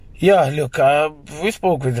Yeah, look, we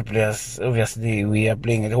spoke with the players. Obviously, we are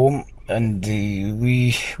playing at home, and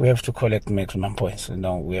we have to collect maximum points.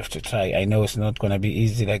 We have to try. I know it's not going to be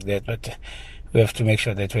easy like that, but we have to make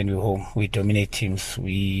sure that when we're home, we dominate teams.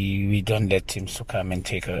 We don't let teams to come and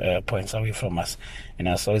take points away from us.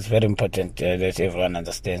 So it's very important that everyone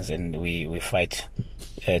understands, and we fight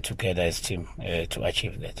together as a team to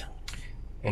achieve that.